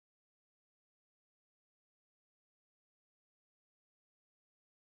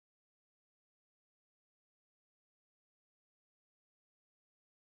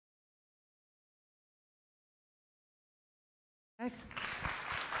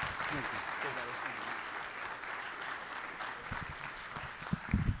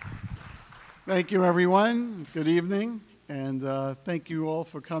Thank you, everyone. Good evening, and thank you all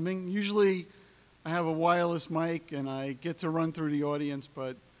for coming. Usually, I have a wireless mic, and I get to run through the audience,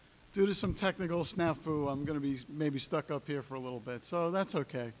 but due to some technical snafu, I'm going to be maybe stuck up here for a little bit, so that's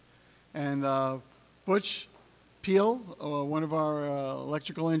okay. And Butch Peel, one of our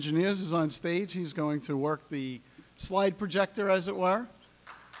electrical engineers, is on stage. He's going to work the slide projector, as it were.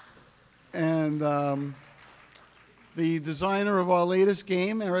 And the designer of our latest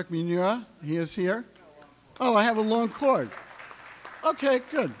game, Meunier, he is here. Oh, I have a long cord. Okay,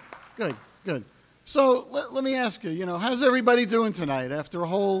 good. So let me ask you, how's everybody doing tonight after a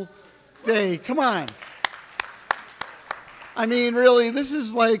whole day? Come on. I mean, really, this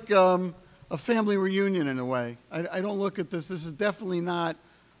is like a family reunion in a way. I don't look at this. This is definitely not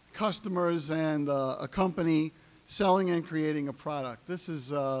customers and a company selling and creating a product. This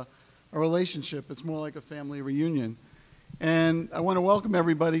is a relationship. It's more like a family reunion. And I want to welcome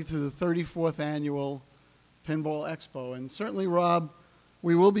everybody to the 34th Annual Pinball Expo. And certainly, Rob,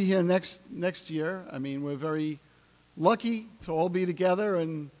 we will be here next year. I mean, we're very lucky to all be together,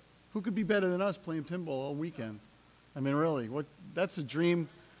 and who could be better than us playing pinball all weekend? I mean, really, that's a dream.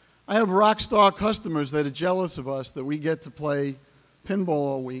 I have rock star customers that are jealous of us that we get to play pinball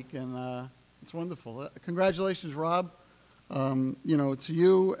all week, and it's wonderful. Congratulations, Rob. To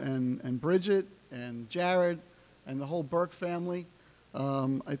you and Bridget and Jared and the whole Burke family.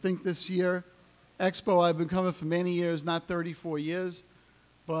 I think this year, Expo, I've been coming for many years, not 34 years,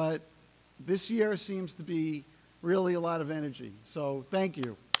 but this year seems to be really a lot of energy. So thank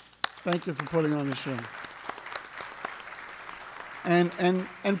you. Thank you for putting on the show.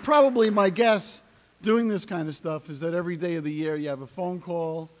 And probably my guess doing this kind of stuff is that every day of the year you have a phone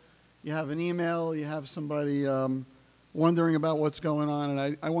call, you have an email, you have somebody wondering about what's going on.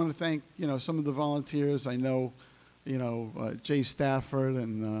 And I want to thank, some of the volunteers. I know, Jay Stafford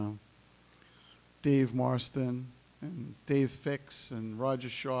and Dave Marston and Dave Fix and Roger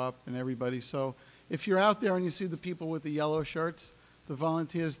Sharp and everybody. So if you're out there and you see the people with the yellow shirts, the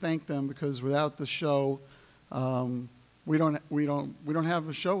volunteers, thank them, because without the show, we don't have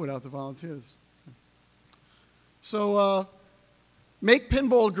a show without the volunteers. So make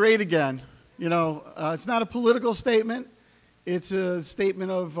pinball great again. It's not a political statement. It's a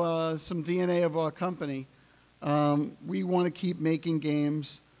statement of some DNA of our company. We want to keep making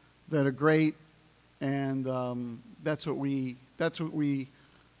games that are great, and that's what we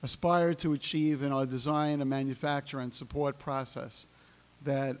aspire to achieve in our design and manufacture and support process,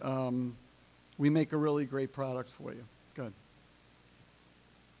 that we make a really great product for you. Good.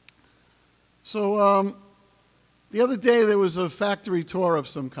 So the other day there was a factory tour of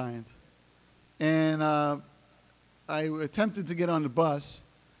some kind, and I attempted to get on the bus,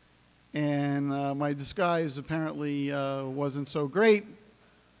 and my disguise apparently wasn't so great,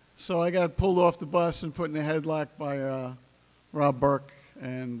 so I got pulled off the bus and put in a headlock by Rob Burke,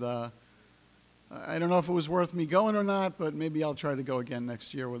 and I don't know if it was worth me going or not, but maybe I'll try to go again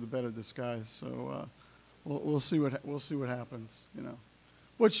next year with a better disguise. So we'll see what happens.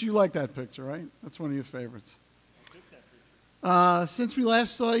 Butch, you like that picture, right? That's one of your favorites. I took that picture. Since we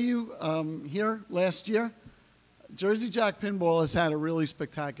last saw you here last year, Jersey Jack Pinball has had a really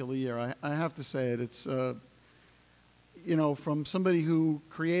spectacular year. I have to say it. It's from somebody who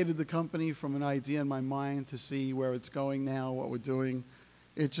created the company from an idea in my mind to see where it's going now, what we're doing.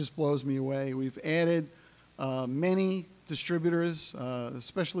 It just blows me away. We've added many distributors,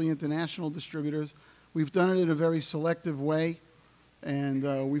 especially international distributors. We've done it in a very selective way,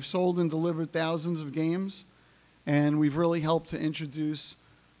 and we've sold and delivered thousands of games, and we've really helped to introduce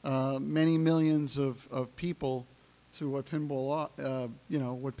many millions of people to what pinball,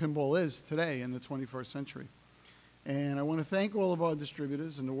 what pinball is today in the 21st century. And I want to thank all of our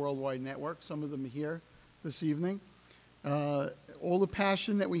distributors in the worldwide network. Some of them are here this evening. All the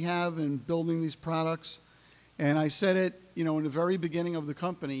passion that we have in building these products. And I said it, in the very beginning of the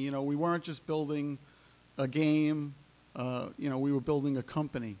company, we weren't just building a game, we were building a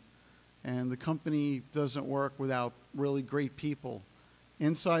company. And the company doesn't work without really great people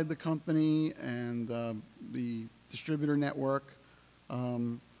inside the company and the distributor network.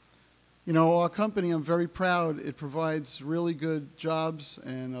 Our company, I'm very proud, it provides really good jobs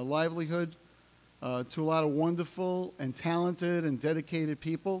and a livelihood to a lot of wonderful and talented and dedicated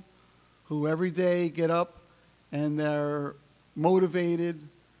people who every day get up and they're motivated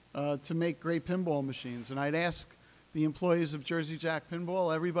to make great pinball machines. And I'd ask the employees of Jersey Jack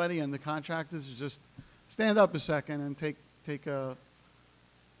Pinball, everybody, and the contractors to just stand up a second and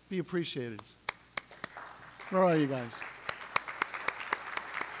be appreciated. Where are you guys?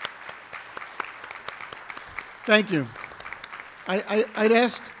 Thank you. I'd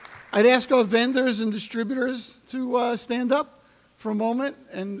ask our vendors and distributors to stand up for a moment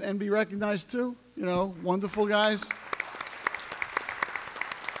and be recognized too. You know, wonderful guys.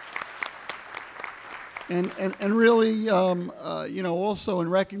 And really, you know, also in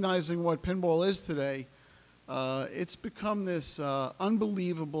recognizing what pinball is today, it's become this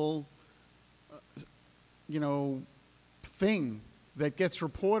unbelievable, you know, thing that gets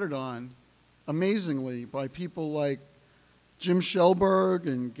reported on amazingly by people like Jim Shelberg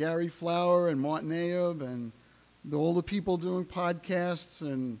and Gary Flower and Martin Ayoub and all the people doing podcasts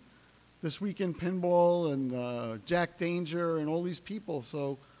and This Week in Pinball and Jack Danger and all these people.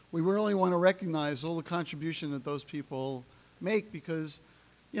 So we really want to recognize all the contribution that those people make because,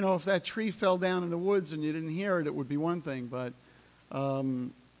 you know, if that tree fell down in the woods and you didn't hear it, it would be one thing. But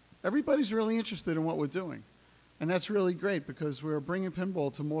everybody's really interested in what we're doing. And that's really great because we're bringing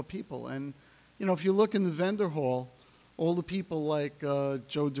pinball to more people. And, you know, if you look in the vendor hall, all the people like Joe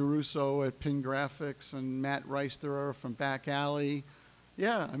DeRusso at Pin Graphics and Matt Reisterer from Back Alley.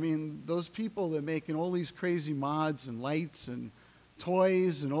 Yeah, I mean, those people that are making all these crazy mods and lights and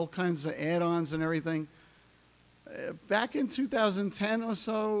toys and all kinds of add-ons and everything. Back in 2010 or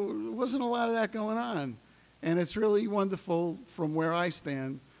so, there wasn't a lot of that going on. And it's really wonderful from where I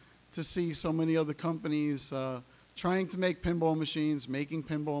stand to see so many other companies trying to make pinball machines, making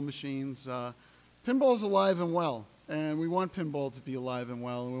pinball machines. Pinball's alive and well, and we want pinball to be alive and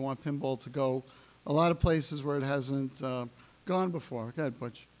well, and we want pinball to go a lot of places where it hasn't gone before. Go ahead,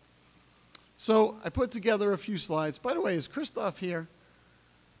 Butch. So I put together a few slides. By the way, is Christoph here?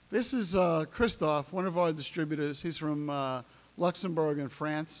 This is Christoph, one of our distributors. He's from Luxembourg in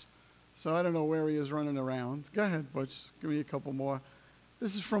France. So I don't know where he is running around. Go ahead, Butch. Give me a couple more.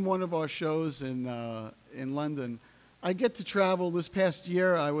 This is from one of our shows in London. I get to travel. This past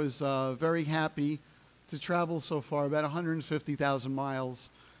year, I was very happy to travel so far, about 150,000 miles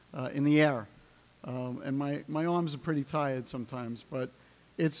in the air. And my arms are pretty tired sometimes, but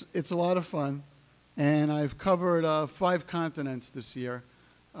it's a lot of fun. And I've covered 5 continents this year.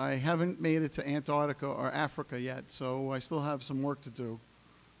 I haven't made it to Antarctica or Africa yet, so I still have some work to do.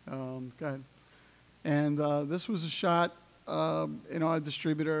 Go ahead. And this was a shot in our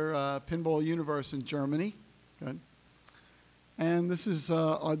distributor, Pinball Universe in Germany. Good. And this is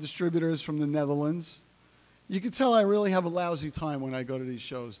our distributors from the Netherlands. You can tell I really have a lousy time when I go to these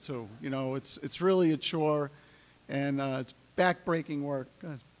shows, too. You know, it's really a chore, and it's back-breaking work. Go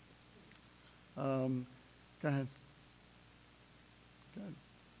ahead. Go ahead. Good.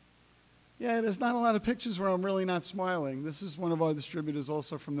 Yeah, there's not a lot of pictures where I'm really not smiling. This is one of our distributors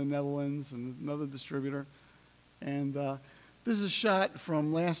also from the Netherlands and another distributor. And this is a shot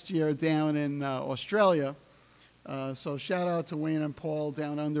from last year down in Australia. So shout out to Wayne and Paul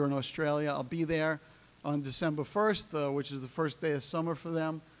down under in Australia. I'll be there on December 1st, which is the first day of summer for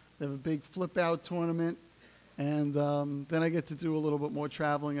them. They have a big flip-out tournament. And then I get to do a little bit more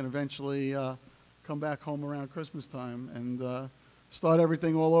traveling and eventually come back home around Christmas time and start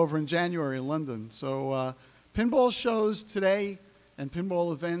everything all over in January in London. So pinball shows today and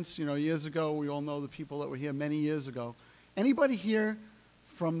pinball events, you know, years ago, we all know the people that were here many years ago. Anybody here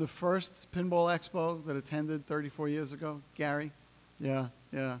from the first Pinball Expo that attended 34 years ago? Gary? Yeah,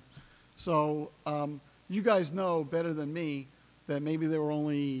 yeah. So you guys know better than me that maybe there were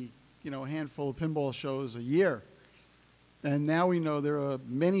only, you know, a handful of pinball shows a year. And now we know there are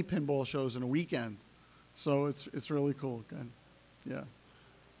many pinball shows in a weekend. So it's really cool. Good. Yeah.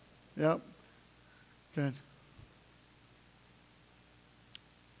 Yep. Good.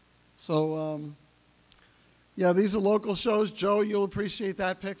 So, yeah, these are local shows. Joe, you'll appreciate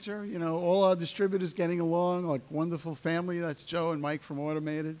that picture. You know, all our distributors getting along, like wonderful family. That's Joe and Mike from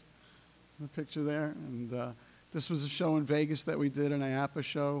Automated. The picture there. And this was a show in Vegas that we did, an IAPA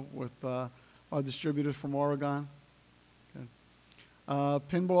show with our distributors from Oregon. Good.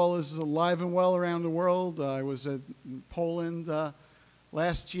 Pinball is alive and well around the world. I was at Poland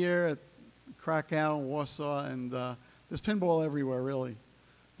last year at Krakow and Warsaw, and there's pinball everywhere, really.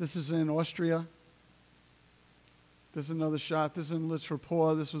 This is in Austria. There's another shot. This is in Le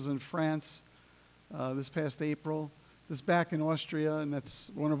Treport. This was in France this past April. This is back in Austria, and that's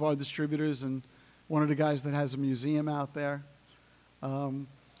one of our distributors and one of the guys that has a museum out there.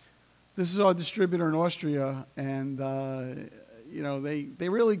 This is our distributor in Austria, and you know, they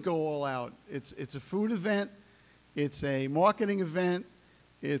really go all out. It's a food event, it's a marketing event,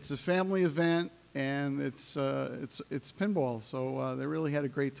 it's a family event, and it's pinball. So they really had a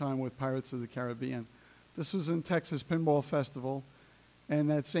great time with Pirates of the Caribbean. This was in Texas Pinball Festival, and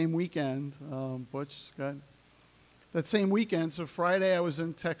that same weekend, Butch, go that same weekend, so Friday I was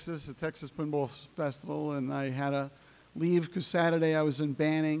in Texas, at Texas Pinball Festival, and I had to leave because Saturday I was in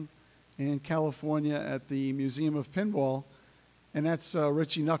Banning in California at the Museum of Pinball, and that's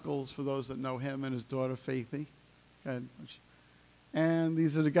Richie Knuckles, for those that know him, and his daughter Faithy. Go ahead, Richie. And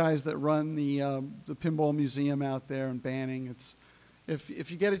these are the guys that run the Pinball Museum out there in Banning. It's, if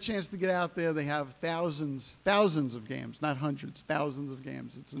you get a chance to get out there, they have thousands of games, not hundreds, thousands of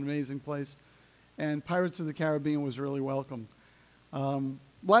games. It's an amazing place. And Pirates of the Caribbean was really welcome. A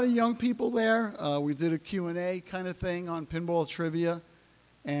lot of young people there. We did a Q&A kind of thing on pinball trivia,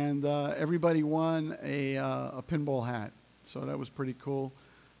 and everybody won a pinball hat. So that was pretty cool.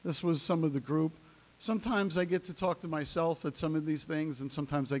 This was some of the group. Sometimes I get to talk to myself at some of these things, and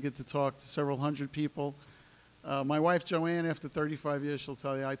sometimes I get to talk to several hundred people. My wife, Joanne, after 35 years, she'll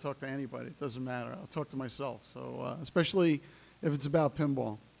tell you, I talk to anybody. It doesn't matter. I'll talk to myself, so especially if it's about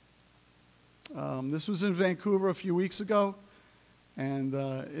pinball. This was in Vancouver a few weeks ago, and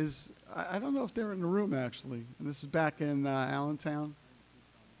I don't know if they're in the room, actually. And this is back in Allentown.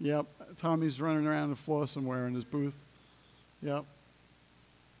 Yep, Tommy's running around the floor somewhere in his booth. Yep.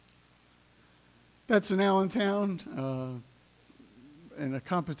 That's in Allentown. In a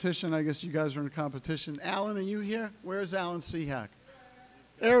competition, I guess you guys are in a competition. Alan, are you here? Where's Alan Seahack?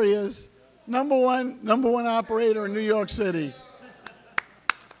 There he is. Number one operator in New York City.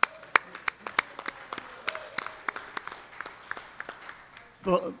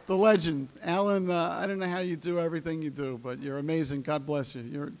 The legend. Alan, I don't know how you do everything you do, but you're amazing. God bless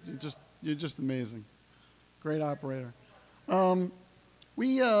you. You're just amazing. Great operator.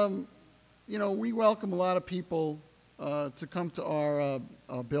 We welcome a lot of people to come to our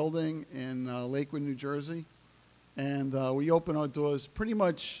building in Lakewood, New Jersey. And we open our doors pretty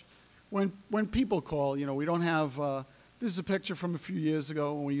much when people call. You know, we don't have, this is a picture from a few years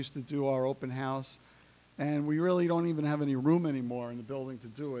ago when we used to do our open house. And we really don't even have any room anymore in the building to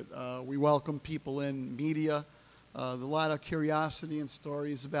do it. We welcome people in, media, a lot of curiosity and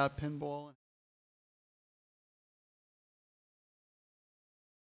stories about pinball.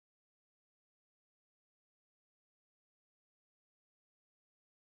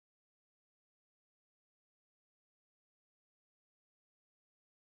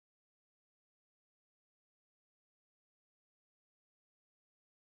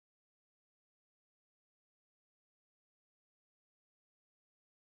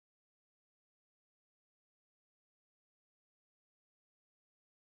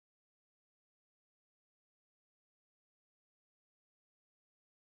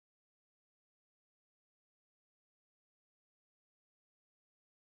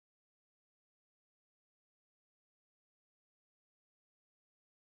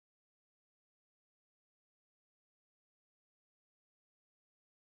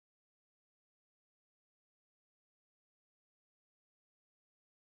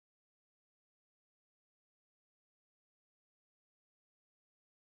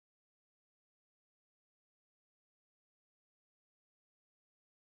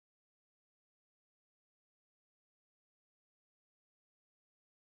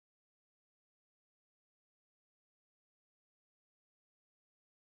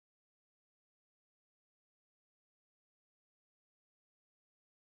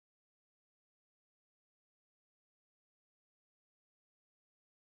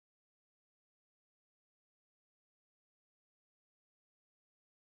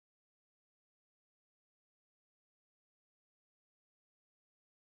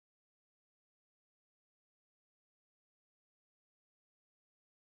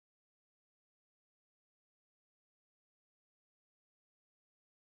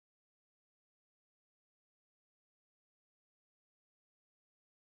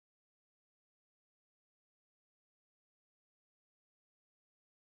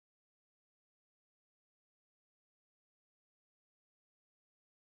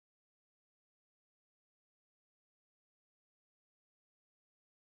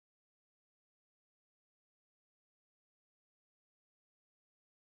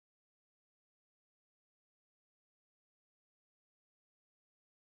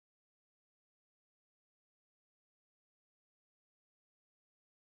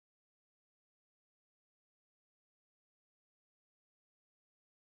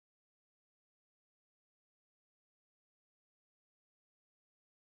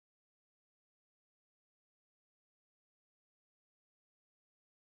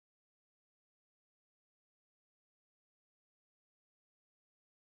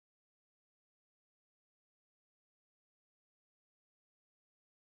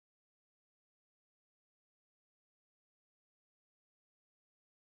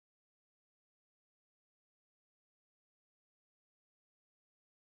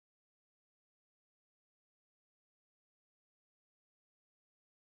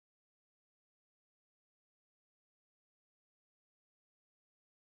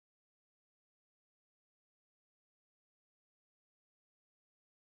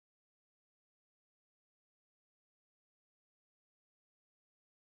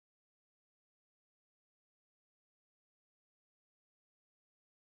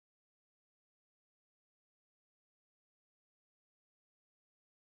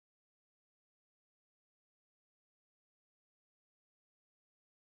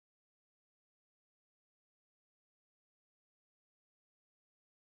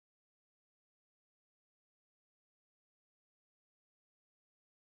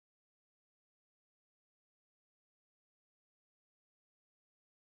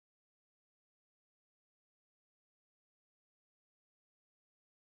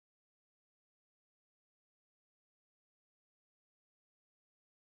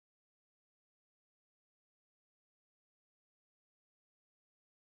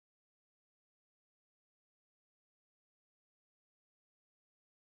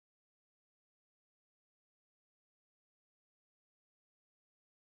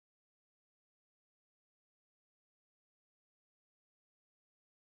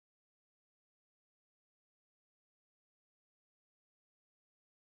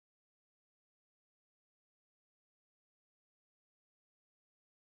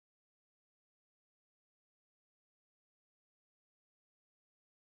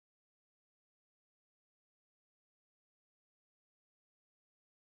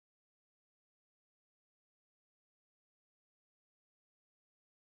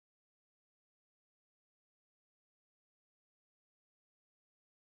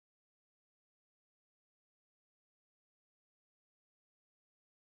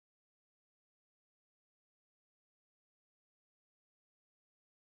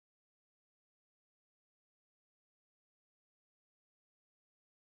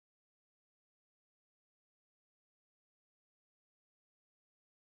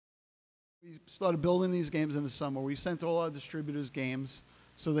 We started building these games in the summer. We sent all our distributors games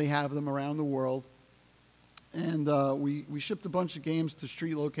so they have them around the world. And we shipped a bunch of games to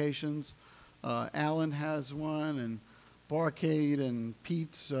street locations. Alan has one, and Barcade, and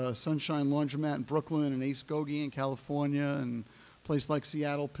Pete's Sunshine Laundromat in Brooklyn, and Ace Gogi in California, and a place like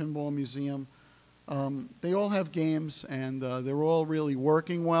Seattle Pinball Museum. They all have games, and they're all really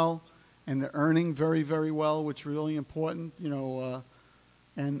working well, and they're earning very, very well, which is really important. You know,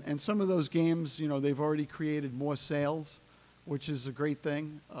 and some of those games, you know, they've already created more sales, which is a great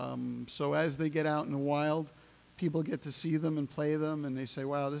thing. So as they get out in the wild, people get to see them and play them, and they say,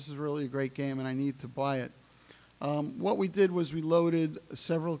 wow, this is really a great game, and I need to buy it. What we did was we loaded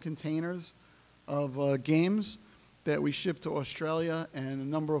several containers of games that we shipped to Australia and a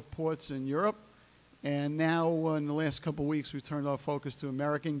number of ports in Europe. And now, in the last couple of weeks, we've turned our focus to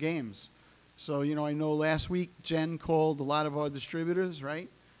American games. So, you know, I know last week Jen called a lot of our distributors, right,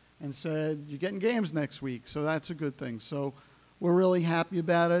 and said, you're getting games next week. So that's a good thing. So we're really happy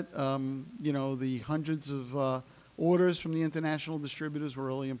about it. You know, the hundreds of orders from the international distributors were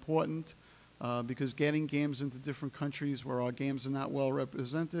really important because getting games into different countries where our games are not well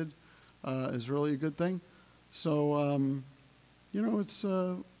represented is really a good thing. So, you know,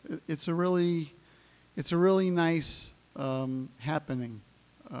 it's a really nice happening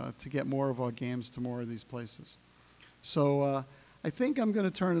to get more of our games to more of these places. So I think I'm going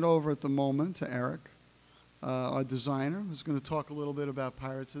to turn it over at the moment to Eric, our designer, who's going to talk a little bit about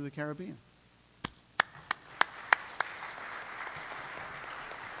Pirates of the Caribbean.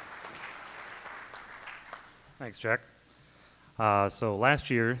 Thanks, Jack. So last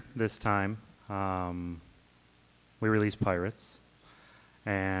year, this time, we released Pirates,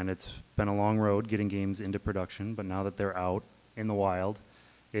 and it's been a long road getting games into production, but now that they're out in the wild,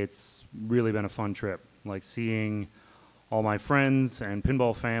 it's really been a fun trip. Like seeing all my friends and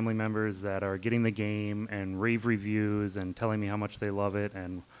pinball family members that are getting the game and rave reviews and telling me how much they love it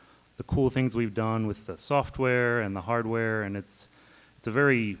and the cool things we've done with the software and the hardware, and it's a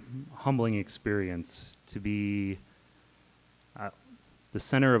very humbling experience to be the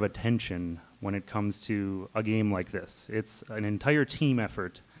center of attention when it comes to a game like this. It's an entire team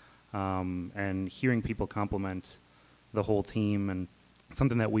effort, and hearing people compliment the whole team and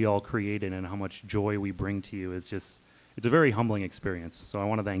something that we all created and how much joy we bring to you is just, it's a very humbling experience. So I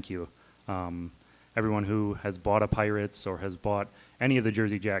want to thank you. Everyone who has bought a Pirates or has bought any of the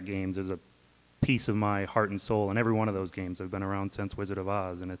Jersey Jack games is a piece of my heart and soul, and every one of those games have been around since Wizard of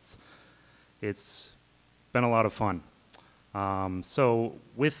Oz, and it's been a lot of fun. So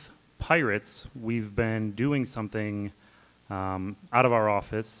with Pirates, we've been doing something out of our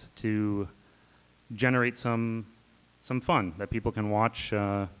office to generate some fun that people can watch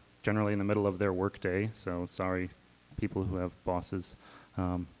generally in the middle of their workday. So sorry, people who have bosses.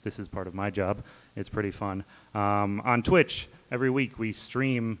 This is part of my job. It's pretty fun. On Twitch, every week we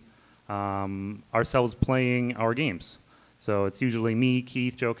stream ourselves playing our games. So it's usually me,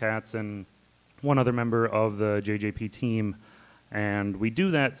 Keith, Joe Katz, and one other member of the JJP team. And we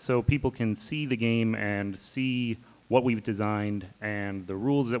do that so people can see the game and see what we've designed and the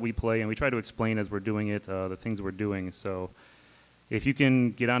rules that we play. And we try to explain as we're doing it the things we're doing. So if you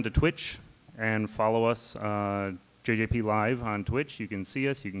can get onto Twitch and follow us, JJP Live on Twitch, you can see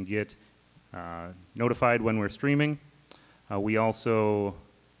us. You can get notified when we're streaming. We also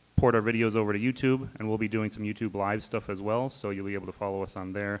port our videos over to YouTube, and we'll be doing some YouTube Live stuff as well, so you'll be able to follow us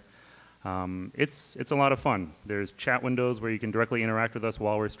on there. It's a lot of fun. There's chat windows where you can directly interact with us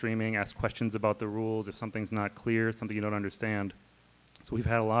while we're streaming, ask questions about the rules if something's not clear, something you don't understand. So we've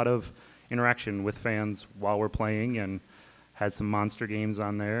had a lot of interaction with fans while we're playing and had some monster games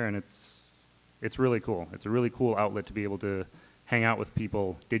on there, and it's really cool. It's a really cool outlet to be able to hang out with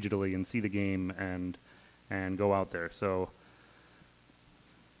people digitally and see the game and go out there. So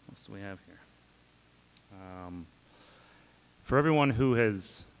what else do we have here? For everyone who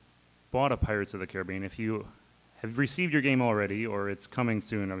has bought a Pirates of the Caribbean, if you have received your game already or it's coming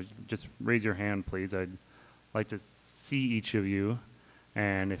soon, just raise your hand, please. I'd like to see each of you,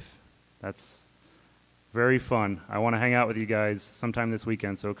 and if that's very fun. I want to hang out with you guys sometime this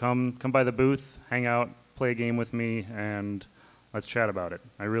weekend, so come by the booth, hang out, play a game with me, and let's chat about it.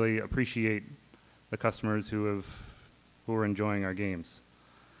 I really appreciate the customers who are enjoying our games.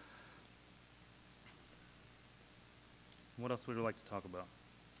 What else would you like to talk about?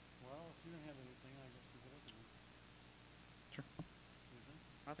 Well, if you don't have anything, I guess we'll go to Sure.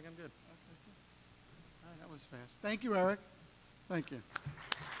 I think I'm good. Okay, good. All right, that was fast. Thank you, Eric. Thank you.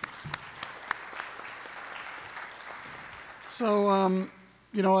 So,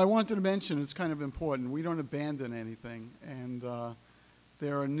 you know, I wanted to mention, it's kind of important, we don't abandon anything. And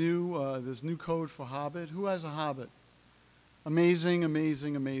There's new code for Hobbit. Who has a Hobbit? Amazing,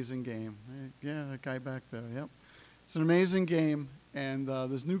 amazing, amazing game. Yeah, that guy back there, yep. It's an amazing game, and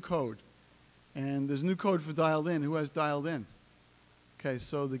there's new code. And there's new code for Dialed In. Who has Dialed In? Okay,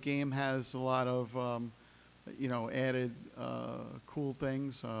 so the game has a lot of, added cool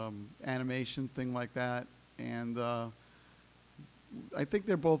things, animation, thing like that. And I think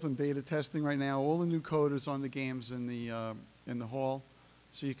they're both in beta testing right now. All the new code is on the games in the hall.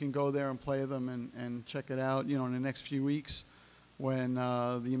 So you can go there and play them and check it out, in the next few weeks when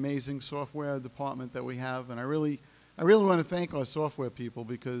the amazing software department that we have. And I really want to thank our software people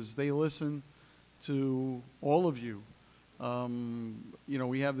because they listen to all of you.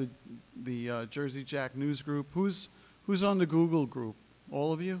 We have the Jersey Jack News Group. Who's on the Google group?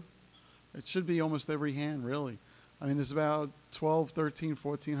 All of you? It should be almost every hand, really. I mean, there's about 12, 13,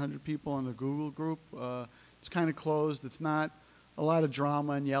 1,400 people on the Google group. It's kind of closed. It's not a lot of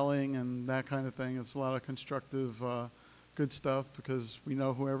drama and yelling and that kind of thing. It's a lot of constructive, good stuff because we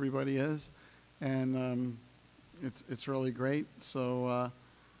know who everybody is, and it's really great. So,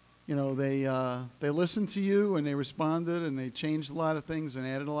 they listened to you and they responded and they changed a lot of things and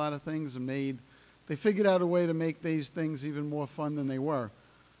added a lot of things and they figured out a way to make these things even more fun than they were,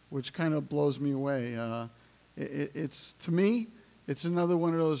 which kind of blows me away. To me, it's another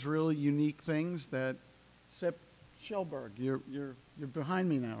one of those really unique things that, except Shellberg, you're behind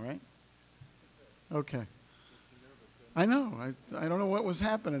me now, right? Okay. I know. I don't know what was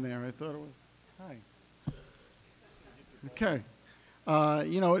happening there. I thought it was, hi. Okay.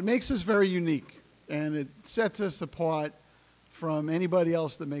 It makes us very unique, and it sets us apart from anybody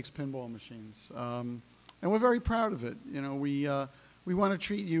else that makes pinball machines. And we're very proud of it. We want to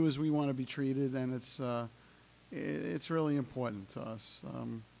treat you as we want to be treated, and it's really important to us.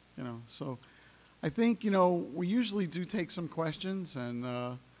 So I think, we usually do take some questions,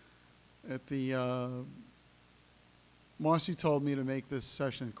 and Marcy told me to make this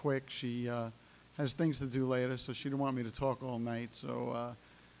session quick. She has things to do later, so she didn't want me to talk all night. So,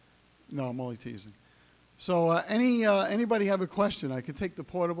 no, I'm only teasing. So, anybody have a question? I could take the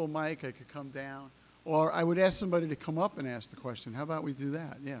portable mic. I could come down, or I would ask somebody to come up and ask the question. How about we do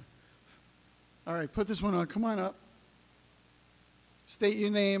that? Yeah. All right, put this one on. Come on up. State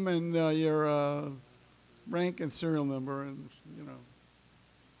your name and your rank and serial number, and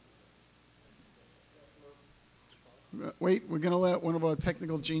Wait, we're going to let one of our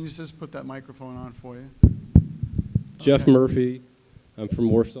technical geniuses put that microphone on for you. Jeff Murphy. I'm from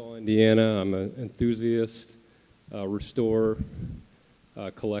Warsaw, Indiana. I'm an enthusiast, restorer,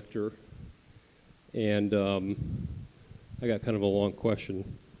 collector, and I got kind of a long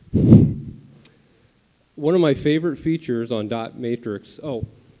question. One of my favorite features on Dot Matrix,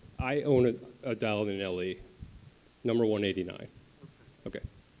 I own a Dialed In LE, number 189. Okay.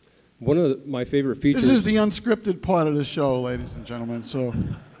 One of my favorite features... This is the unscripted part of the show, ladies and gentlemen. So,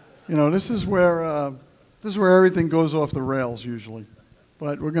 this is where everything goes off the rails usually,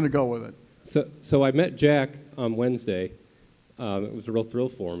 but we're going to go with it. So I met Jack on Wednesday. It was a real thrill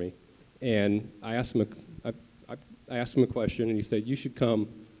for me, and I asked him a question, and he said, "You should come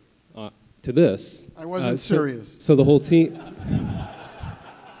to this." I wasn't serious. So the whole team,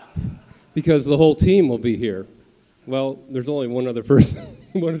 because the whole team will be here. Well, there's only one other person,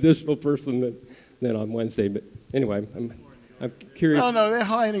 one additional person than on Wednesday. But anyway, I'm curious. No, they're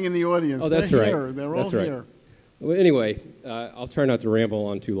hiding in the audience. Oh, that's they're right. Here. They're all right. here. Well, anyway, I'll try not to ramble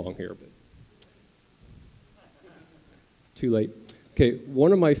on too long here, but too late. Okay,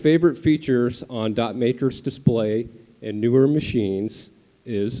 one of my favorite features on Dot Matrix display in newer machines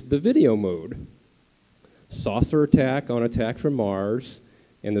is the video mode. Saucer Attack on Attack from Mars,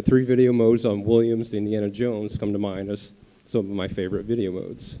 and the 3 video modes on Williams' Indiana Jones come to mind as some of my favorite video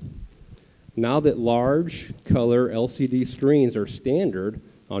modes. Now that large color LCD screens are standard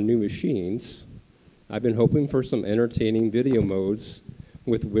on new machines, I've been hoping for some entertaining video modes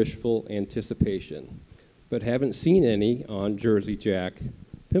with wishful anticipation, but haven't seen any on Jersey Jack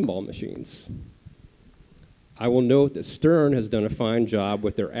pinball machines. I will note that Stern has done a fine job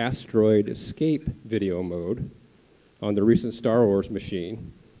with their Asteroid Escape video mode on the recent Star Wars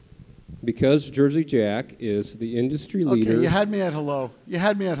machine. Because Jersey Jack is the industry leader... Okay, you had me at hello.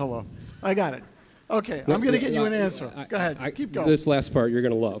 I got it. Okay, I'm going to get you an answer. Go ahead, keep going. This last part you're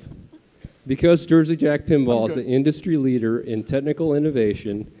going to love. Because Jersey Jack Pinball is the industry leader in technical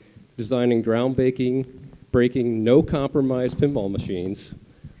innovation, designing groundbreaking, no-compromise pinball machines,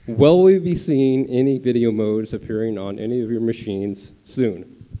 will we be seeing any video modes appearing on any of your machines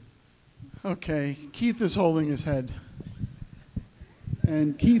soon? Okay, Keith is holding his head.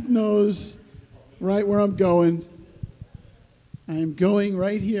 And Keith knows right where I'm going. I'm going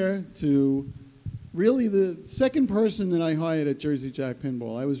right here to really the second person that I hired at Jersey Jack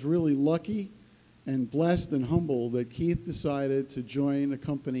Pinball. I was really lucky and blessed and humbled that Keith decided to join a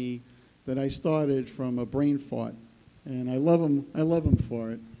company that I started from a brain fart. And I love him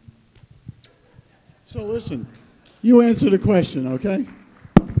for it. So listen, you answer the question, okay?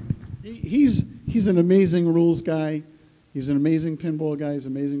 He's an amazing rules guy. He's an amazing pinball guy. He's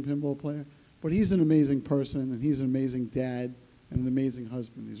an amazing pinball player. But he's an amazing person, and he's an amazing dad and an amazing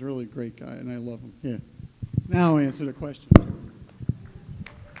husband. He's a really great guy, and I love him. Yeah. Now answer the question.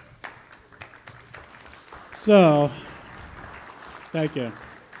 So, thank you.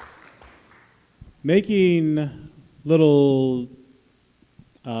 Making little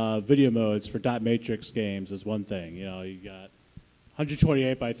video modes for dot matrix games is one thing. You know, you got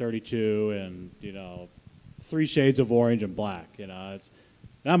 128 by 32 and, you know, 3 shades of orange and black. You know, it's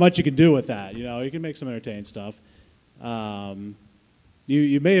not much you can do with that. You know, you can make some entertaining stuff.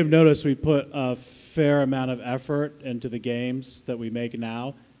 You may have noticed we put a fair amount of effort into the games that we make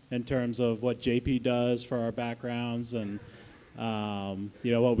now in terms of what JP does for our backgrounds and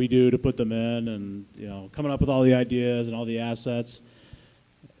you know, what we do to put them in, and you know, coming up with all the ideas and all the assets.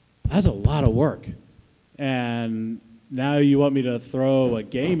 That's a lot of work. And now you want me to throw a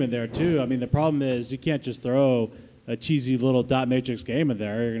game in there too. I mean, the problem is you can't just throw a cheesy little dot matrix game in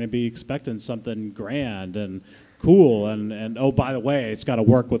there. You're going to be expecting something grand and cool, and oh, by the way, it's got to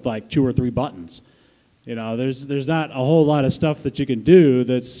work with like 2 or 3 buttons. You know, there's not a whole lot of stuff that you can do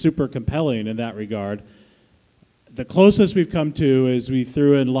that's super compelling in that regard. The closest we've come to is we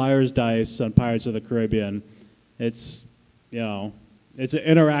threw in Liar's Dice on Pirates of the Caribbean. It's, you know, it's an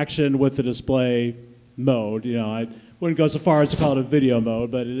interaction with the display mode. You know, I wouldn't go so far as to call it a video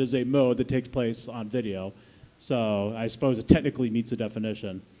mode, but it is a mode that takes place on video. So I suppose it technically meets the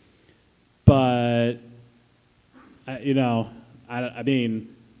definition. But, you know, I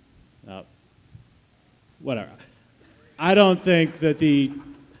mean, whatever. I don't think that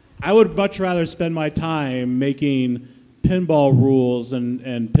I would much rather spend my time making pinball rules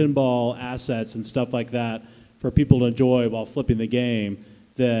and pinball assets and stuff like that for people to enjoy while flipping the game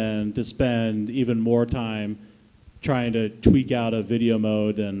than to spend even more time trying to tweak out a video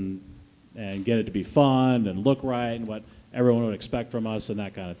mode and get it to be fun and look right and what everyone would expect from us and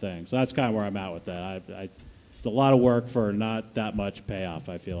that kind of thing. So that's kind of where I'm at with that. It's a lot of work for not that much payoff,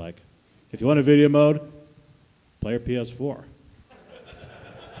 I feel like. If you want a video mode, play your PS4.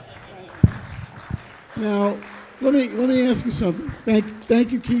 Now, let me ask you something.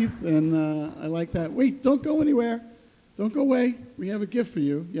 Thank you, Keith, and I like that. Wait, don't go anywhere. Don't go away. We have a gift for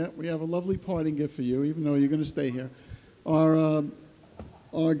you. Yeah, we have a lovely parting gift for you, even though you're going to stay here. Our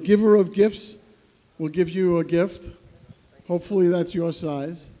giver of gifts will give you a gift. Hopefully that's your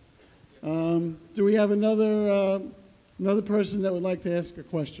size. Do we have another person that would like to ask a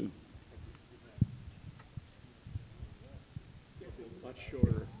question? Much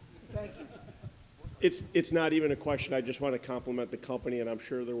shorter. Thank you. It's not even a question. I just want to compliment the company, and I'm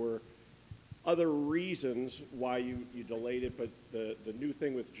sure there were other reasons why you delayed it, but the new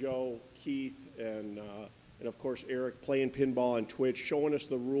thing with Joe, Keith, and of course Eric playing pinball on Twitch, showing us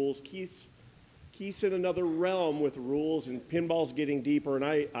the rules. Keith's in another realm with rules, and pinball's getting deeper,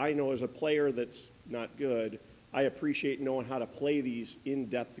 and I know as a player that's not good, I appreciate knowing how to play these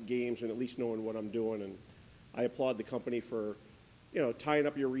in-depth games and at least knowing what I'm doing, and I applaud the company for, you know, tying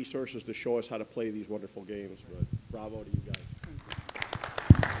up your resources to show us how to play these wonderful games. But bravo to you guys.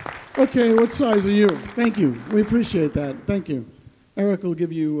 Okay, what size are you? Thank you. We appreciate that. Thank you. Eric will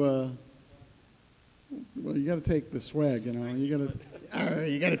give you. Well, you got to take the swag, you know. You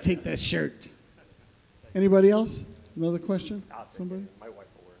got to take that shirt. Anybody else? Another question? Somebody? My wife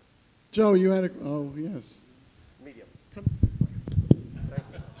will wear it. Joe, you had a. Oh yes. Medium. Come. Thank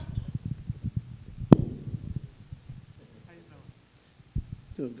you.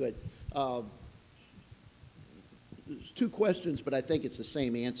 Doing good. There's 2 questions, but I think it's the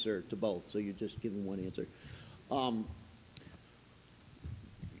same answer to both, so you're just giving one answer.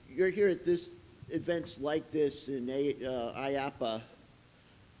 You're here at events like this in IAPA.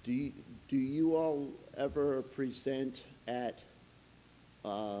 Do you all ever present at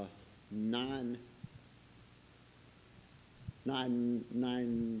non-amusement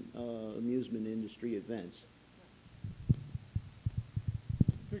industry events?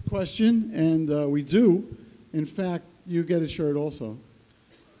 Good question, and we do. In fact, you get a shirt also.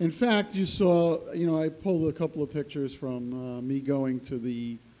 In fact, you saw, you know, I pulled a couple of pictures from me going to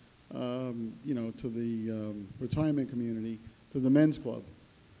the, you know, to the retirement community, to the men's club.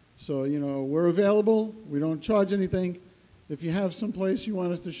 So, you know, we're available. We don't charge anything. If you have some place you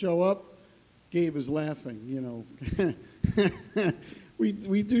want us to show up, Gabe is laughing, you know.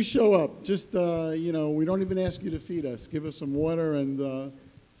 We do show up. Just, you know, we don't even ask you to feed us. Give us some water and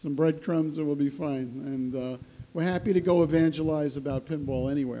some breadcrumbs and we'll be fine. And we're happy to go evangelize about pinball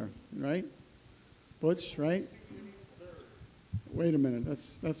anywhere, right? Butch, right? Wait a minute.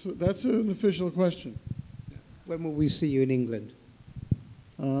 That's an official question. When will we see you in England?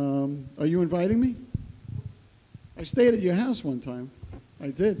 Are you inviting me? I stayed at your house one time. I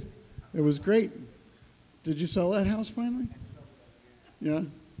did. It was great. Did you sell that house finally? Yeah?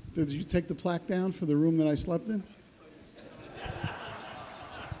 Did you take the plaque down for the room that I slept in?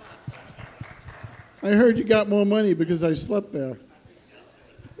 I heard you got more money because I slept there.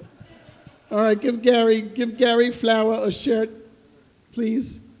 All right, give Gary Flower a shirt,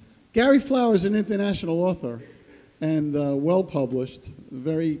 please. Gary Flower is an international author and well-published, a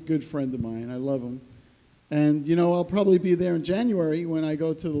very good friend of mine. I love him. And, you know, I'll probably be there in January when I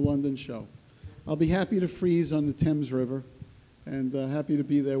go to the London show. I'll be happy to freeze on the Thames River and happy to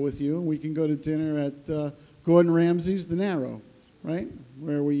be there with you. And we can go to dinner at Gordon Ramsay's The Narrow, right,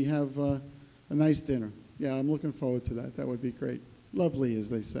 where we have a nice dinner. Yeah, I'm looking forward to that. That would be great. Lovely, as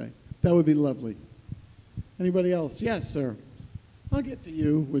they say. That would be lovely. Anybody else? Yes, sir. I'll get to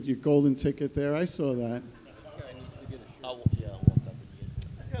you with your golden ticket there. I saw that. I'll walk up and get it.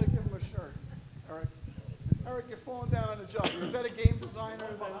 I got to give him a shirt. Eric, Eric, you're falling down on the job. You're a better game designer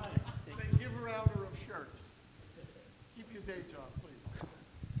than giver outer of shirts. Keep your day job, please.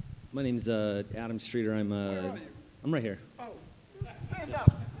 My name's Adam Streeter. I'm Where are you? I'm right here. Oh, stand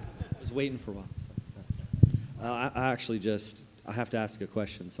up. I was waiting for a while. So. I actually just I have to ask a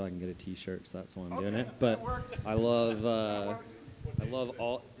question so I can get a T-shirt. So that's why I'm doing it. But that works. I love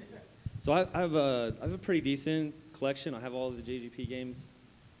all. So I have a pretty decent collection. I have all of the JGP games.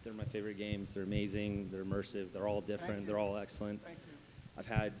 They're my favorite games. They're amazing. They're immersive. They're all different. They're all excellent. Thank you. I've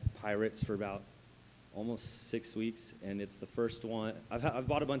had Pirates for about almost 6 weeks, and it's the first one. I've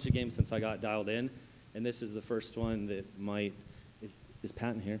bought a bunch of games since I got dialed in, and this is the first one that might. Is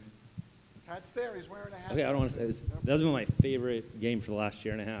Patton here? Pat's there. He's wearing a hat. Okay, I don't want to say this. That's been my favorite game for the last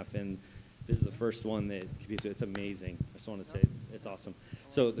year and a half, and this is the first one that it's amazing. I just want to say it's awesome.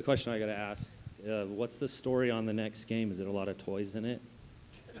 So the question I got to ask, what's the story on the next game? Is it a lot of toys in it?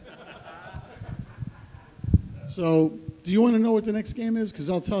 So, do you want to know what the next game is? Because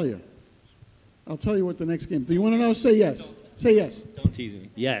I'll tell you. I'll tell you what the next game. Do you want to know? Say yes. Say yes. Don't tease me.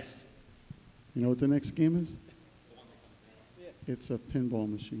 Yes. You know what the next game is? It's a pinball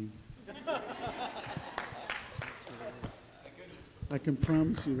machine. I can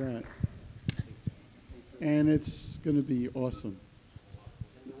promise you that. And it's going to be awesome.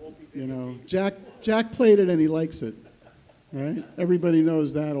 You know, Jack played it and he likes it, right? Everybody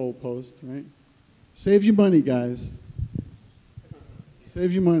knows that old post, right? Save your money, guys.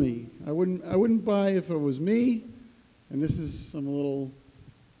 Save your money. I wouldn't buy if it was me, and this is I'm a little,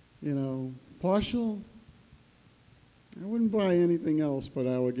 you know, partial. I wouldn't buy anything else but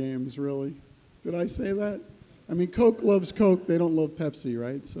our games, really. Did I say that? I mean, Coke loves Coke. They don't love Pepsi,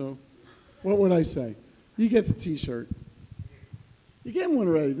 right? So what would I say? He gets a T-shirt. You get one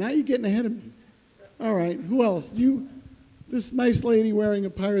already. Now you're getting ahead of me. All right. Who else? You, this nice lady wearing a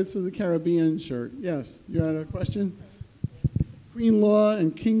Pirates of the Caribbean shirt. Yes. You had a question? Queen Law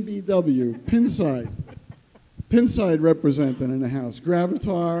and King BW. Pinside. Pinside represented in the house.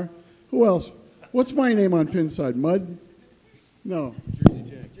 Gravatar. Who else? What's my name on Pinside? Mud? No. Jersey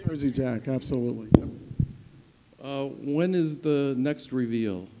Jack. Jersey Jack, absolutely. When is the next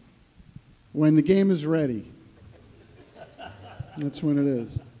reveal? When the game is ready. That's when it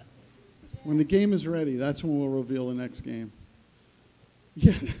is. When the game is ready, that's when we'll reveal the next game.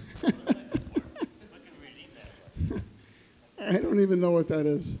 Yeah. I don't even know what that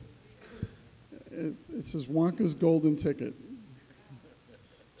is. It says Wonka's Golden Ticket.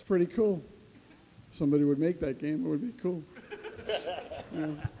 It's pretty cool. Somebody would make that game. It would be cool. Yeah.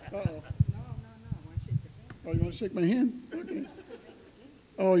 Uh-oh. Oh, you want to shake my hand? Okay.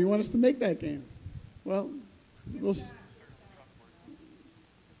 Oh, you want us to make that game? Well, we'll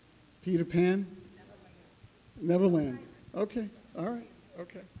Peter Pan? Neverland. Okay. All right.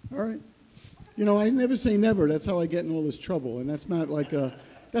 Okay. All right. You know, I never say never. That's how I get in all this trouble. And that's not like a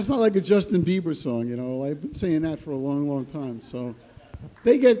Justin Bieber song, you know. I've been saying that for a long, long time. So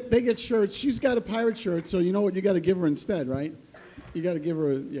they get shirts. She's got a pirate shirt, so you know what you got to give her instead, right? You got to give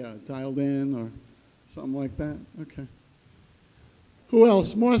her dialed in or something like that. Okay. Who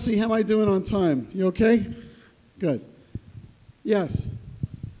else? Marcy, how am I doing on time? You okay? Good. Yes.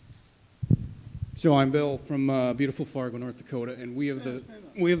 So I'm Bill from beautiful Fargo, North Dakota, and we have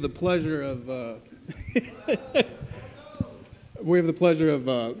the pleasure of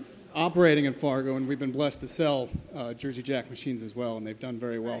operating in Fargo, and we've been blessed to sell Jersey Jack machines as well, and they've done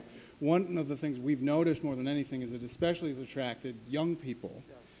very well. One of the things we've noticed more than anything is it especially has attracted young people.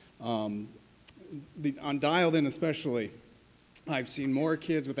 On Dialed In especially, I've seen more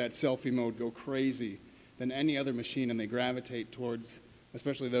kids with that selfie mode go crazy than any other machine, and they gravitate towards,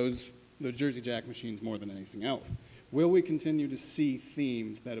 especially the Jersey Jack machines more than anything else. Will we continue to see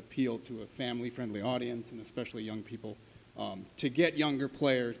themes that appeal to a family-friendly audience, and especially young people, to get younger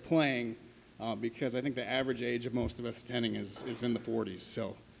players playing, because I think the average age of most of us attending is in the 40s.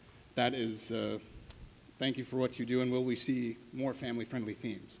 So that is, thank you for what you do, and will we see more family-friendly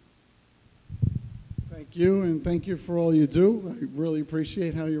themes? Thank you, and thank you for all you do. I really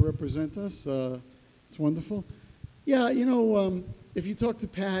appreciate how you represent us. It's wonderful. Yeah, you know, if you talk to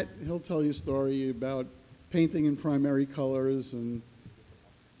Pat, he'll tell you a story about painting in primary colors and,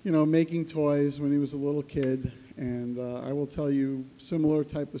 you know, making toys when he was a little kid. And I will tell you similar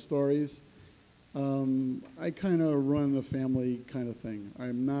type of stories. I kind of run a family kind of thing.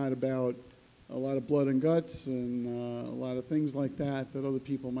 I'm not about a lot of blood and guts and a lot of things like that other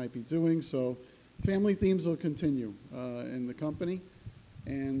people might be doing. So family themes will continue in the company.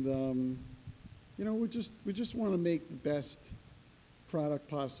 And, you know, we just want to make the best product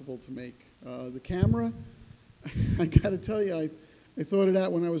possible to make. The camera, I got to tell you, I thought it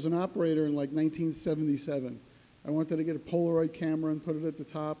out when I was an operator in like 1977. I wanted to get a Polaroid camera and put it at the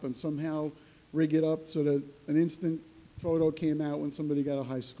top and somehow rig it up so that an instant photo came out when somebody got a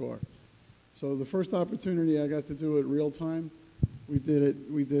high score. So the first opportunity I got to do it real time, we did it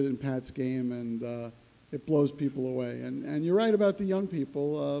in Pat's game, and it blows people away. And you're right about the young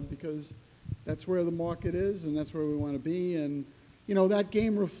people, because that's where the market is and that's where we want to be. And, you know, that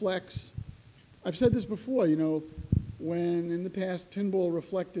game reflects, I've said this before, you know, when in the past pinball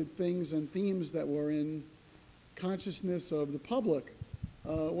reflected things and themes that were in consciousness of the public,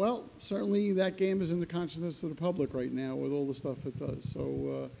 well, certainly that game is in the consciousness of the public right now with all the stuff it does.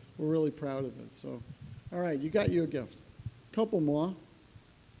 So we're really proud of it. So, all right, you got your gift. Couple more.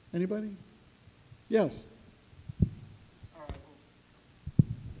 Anybody? Yes.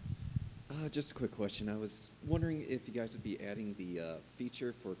 Just a quick question. I was wondering if you guys would be adding the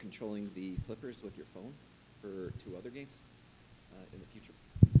feature for controlling the flippers with your phone for 2 other games in the future.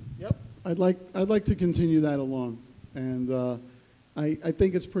 Yep. I'd like to continue that along, and I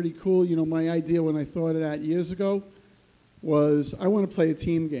think it's pretty cool. You know, my idea when I thought of that years ago was I want to play a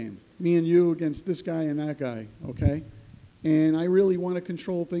team game, me and you against this guy and that guy, okay? And I really want to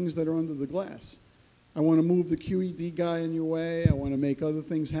control things that are under the glass. I want to move the QED guy in your way. I want to make other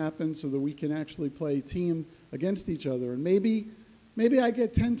things happen so that we can actually play team against each other. And maybe I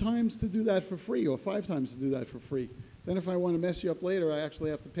get 10 times to do that for free or 5 times to do that for free. Then if I want to mess you up later, I actually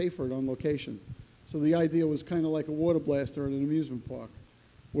have to pay for it on location. So the idea was kind of like a water blaster at an amusement park,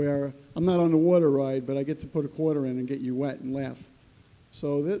 where I'm not on the water ride, but I get to put a quarter in and get you wet and laugh.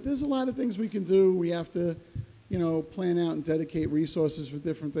 So there's a lot of things we can do. We have to, you know, plan out and dedicate resources for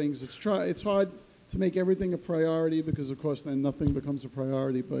different things. It's hard to make everything a priority because, of course, then nothing becomes a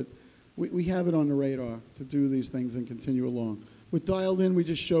priority. But we have it on the radar to do these things and continue along. With Dialed In, we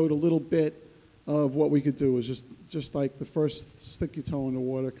just showed a little bit of what we could do. It was just like the first stick your toe in the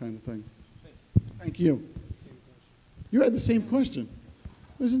water kind of thing. Thank you. You had the same question.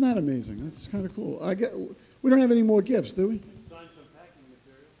 Isn't that amazing? That's kind of cool. We don't have any more gifts, do we? Sign some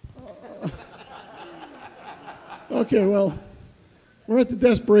packing material. Okay, well, we're at the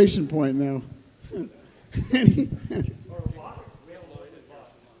desperation point now.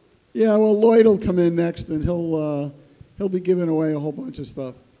 Yeah, well, Lloyd will come in next, and he'll be giving away a whole bunch of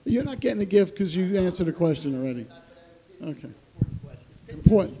stuff. You're not getting a gift because you answered the question already. Okay.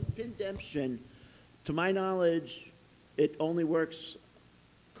 Important. Pindemption, to my knowledge, it only works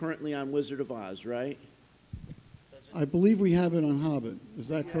currently on Wizard of Oz, right? I believe we have it on Hobbit. Is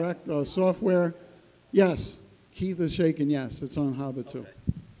that correct? Software? Yes. Keith is shaking yes. It's on Hobbit too.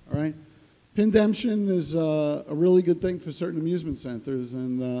 All right? Pindemption is a really good thing for certain amusement centers,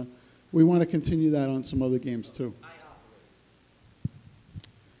 and we want to continue that on some other games too.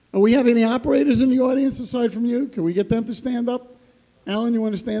 Are we have any operators in the audience aside from you? Can we get them to stand up? Alan, you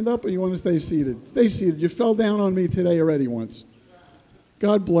want to stand up or you want to stay seated? Stay seated. You fell down on me today already once.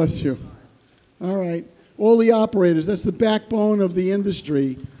 God bless you. All right. All the operators, that's the backbone of the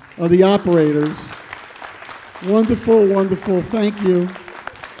industry, are the operators. Wonderful, wonderful. Thank you.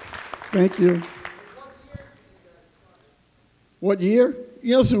 Thank you. What year?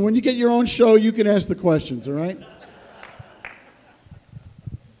 Listen, when you get your own show, you can ask the questions, all right?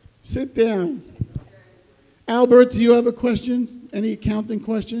 Sit down. Albert, do you have a question? Any accounting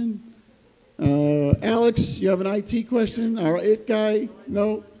question? Alex, you have an IT question? Our IT guy?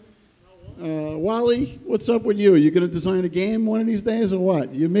 No? Wally, what's up with you? You going to design a game one of these days or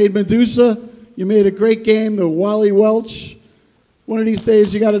what? You made Medusa. You made a great game, the Wally Welch. One of these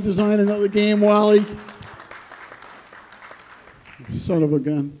days you got to design another game, Wally. Son of a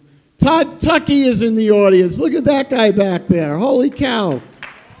gun. Todd Tuckey is in the audience. Look at that guy back there. Holy cow.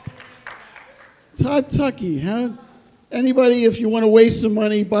 Todd Tuckey, huh? Anybody, if you want to waste some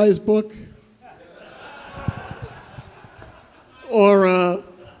money, buy his book. Or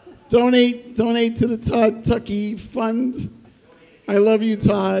donate to the Todd Tuckey Fund. I love you,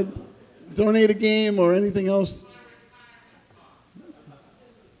 Todd. Donate a game or anything else.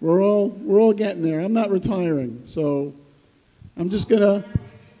 We're all getting there. I'm not retiring, so I'm just gonna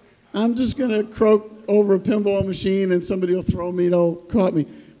croak over a pinball machine and somebody will throw me, they'll caught me.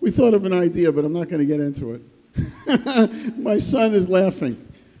 We thought of an idea, but I'm not gonna get into it. My son is laughing.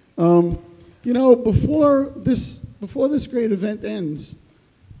 You know, before this great event ends,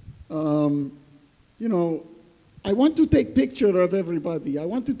 you know, I want to take picture of everybody. I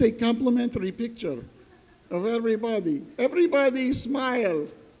want to take complimentary picture of everybody. Everybody smile.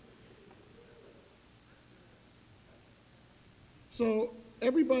 So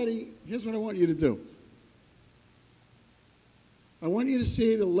everybody, here's what I want you to do. I want you to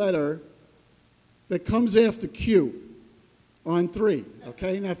say the letter that comes after Q on 3,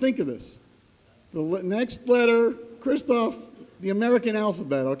 okay? Now think of this. The next letter, Christoph, the American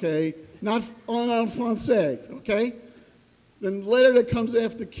alphabet, okay? Not en français, okay? The letter that comes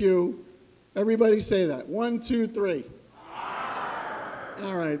after Q, everybody say that. 1, 2, 3.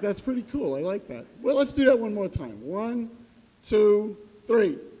 All right, that's pretty cool. I like that. Well, let's do that one more time. 1, 2,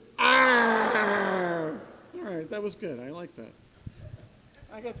 3. All right, that was good. I like that.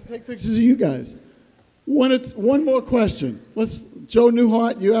 I got to take pictures of you guys. One more question. Joe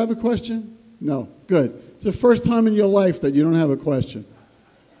Newhart, you have a question? No, good. It's the first time in your life that you don't have a question.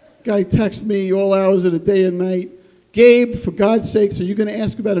 Guy texts me all hours of the day and night. Gabe, for God's sakes, are you going to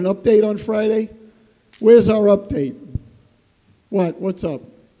ask about an update on Friday? Where's our update? What's up?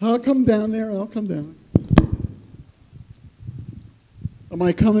 I'll come down there. I'll come down. Am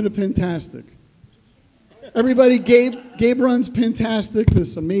I coming to Pintastic? Everybody, Gabe runs Pintastic,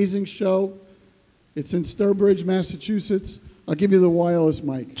 this amazing show. It's in Sturbridge, Massachusetts. I'll give you the wireless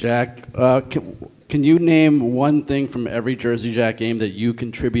mic. Jack, can you name one thing from every Jersey Jack game that you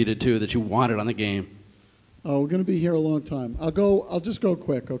contributed to that you wanted on the game? Oh, we're going to be here a long time. I'll just go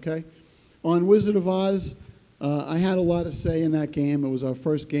quick, okay? On Wizard of Oz, I had a lot to say in that game. It was our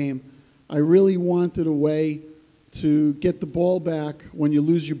first game. I really wanted a way to get the ball back when you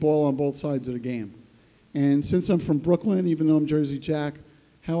lose your ball on both sides of the game. And since I'm from Brooklyn, even though I'm Jersey Jack,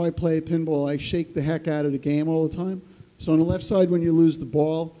 how I play pinball, I shake the heck out of the game all the time. So on the left side, when you lose the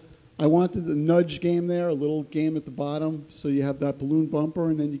ball, I wanted the nudge game there, a little game at the bottom, so you have that balloon bumper,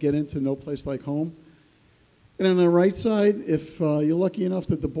 and then you get into No Place Like Home. And on the right side, if you're lucky enough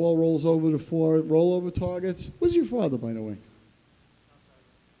that the ball rolls over the 4 rollover targets. Where's your father, by the way?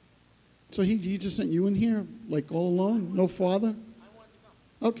 So he just sent you in here, like all alone? No father?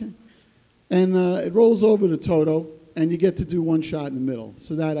 Okay. And it rolls over to Toto, and you get to do one shot in the middle.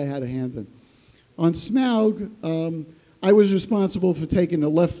 So that I had a hand in. On Smaug, I was responsible for taking the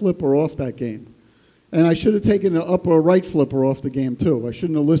left flipper off that game. And I should have taken the upper right flipper off the game, too. I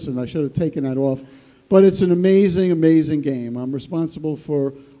shouldn't have listened. I should have taken that off. But it's an amazing, amazing game. I'm responsible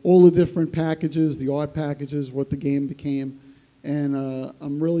for all the different packages, the art packages, what the game became. And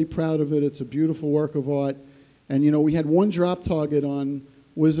I'm really proud of it. It's a beautiful work of art. And, you know, we had one drop target on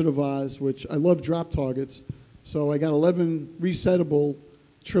Wizard of Oz, which I love drop targets. So I got 11 resettable,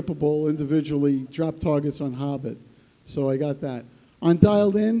 trippable, individually drop targets on Hobbit. So I got that. On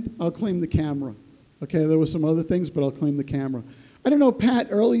Dialed In, I'll claim the camera. Okay, there were some other things, but I'll claim the camera. I don't know, Pat,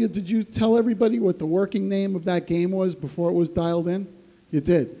 earlier, did you tell everybody what the working name of that game was before it was Dialed In? You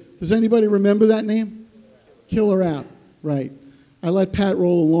did. Does anybody remember that name? Killer App, right. I let Pat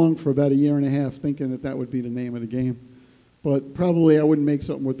roll along for about a year and a half thinking that that would be the name of the game. But probably I wouldn't make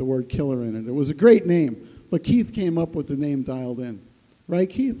something with the word killer in it. It was a great name, but Keith came up with the name Dialed In. Right,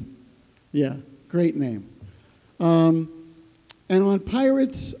 Keith? Yeah, great name. And on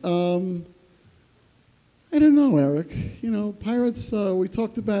Pirates, I don't know, Eric. You know, Pirates, we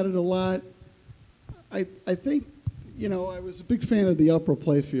talked about it a lot. I think, you know, I was a big fan of the upper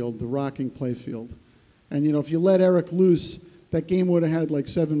playfield, the rocking playfield. And, you know, if you let Eric loose, that game would have had like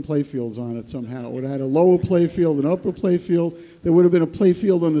 7 playfields on it somehow. It would have had a lower playfield, an upper playfield. There would have been a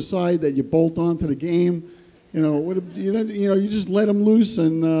playfield on the side that you bolt onto the game. You know, you just let them loose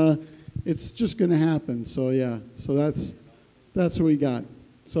and it's just going to happen. So, yeah, so that's what we got.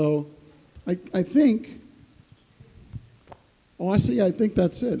 So I think... Oh, I see. I think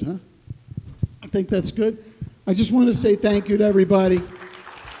that's it, huh? think that's good. I just want to say thank you to everybody.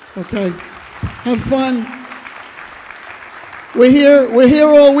 Okay. Have fun. We're here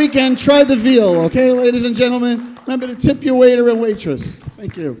all weekend. Try the veal, okay, ladies and gentlemen? Remember to tip your waiter and waitress.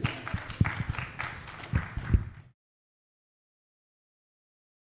 Thank you.